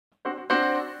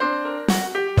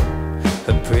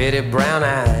pretty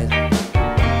brown-eyed,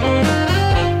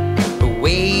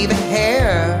 wavy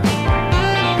hair.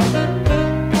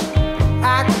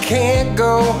 I can't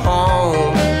go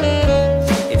home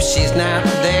if she's not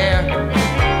there.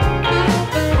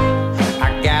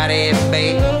 I got it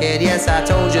bad, yes, I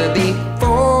told you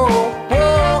before.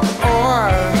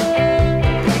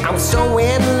 I'm so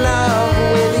in love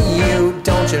with you,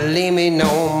 don't you leave me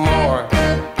no more.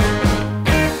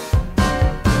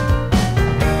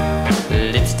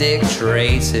 Lipstick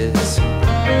traces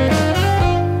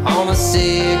on a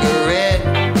cigarette.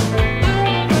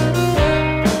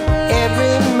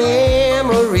 Every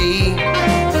memory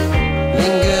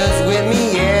lingers with me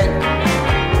yet.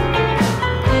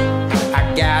 I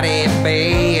got it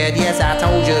bad, yes, I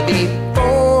told you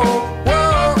before.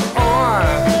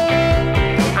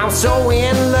 I'm so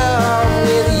in love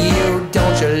with you,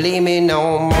 don't you leave me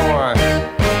no more.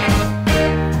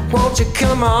 Won't you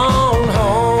come on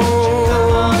home?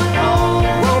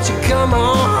 Won't you come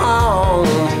on home?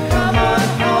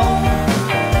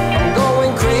 I'm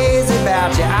going crazy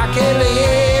about you, I can't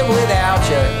live without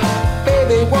you.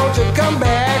 Baby, won't you come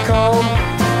back home?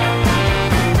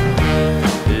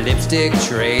 Lipstick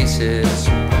traces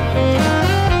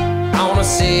on a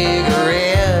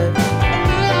cigarette.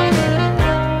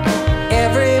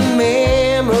 Every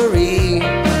memory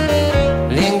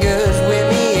lingers with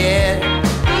me yet.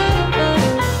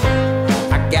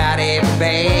 I got it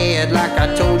bad, like I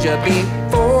told you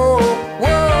before.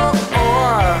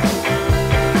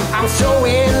 I'm so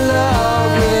in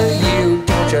love with you,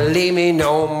 don't you leave me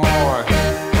no more.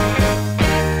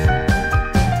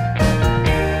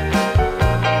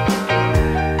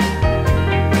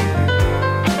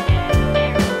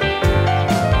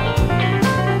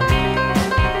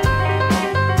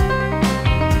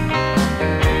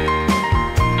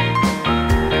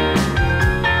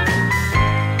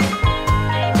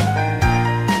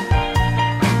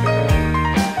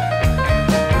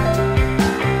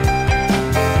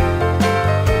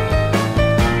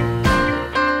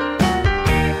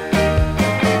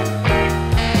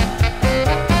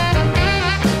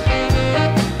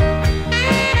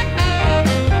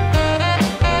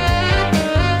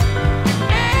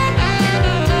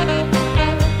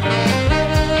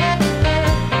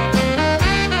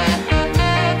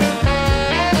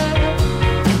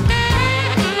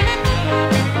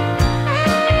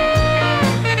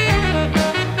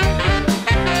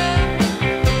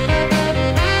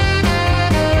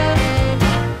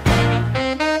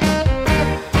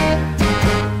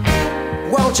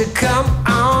 Won't you come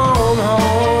on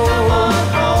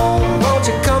home? Won't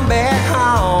you come back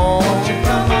home?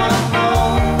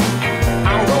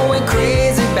 I'm going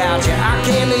crazy about you, I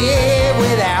can't live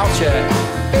without you.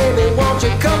 Baby, won't you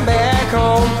come back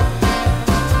home?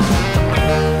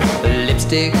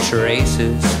 Lipstick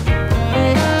traces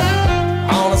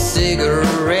on a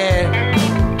cigarette.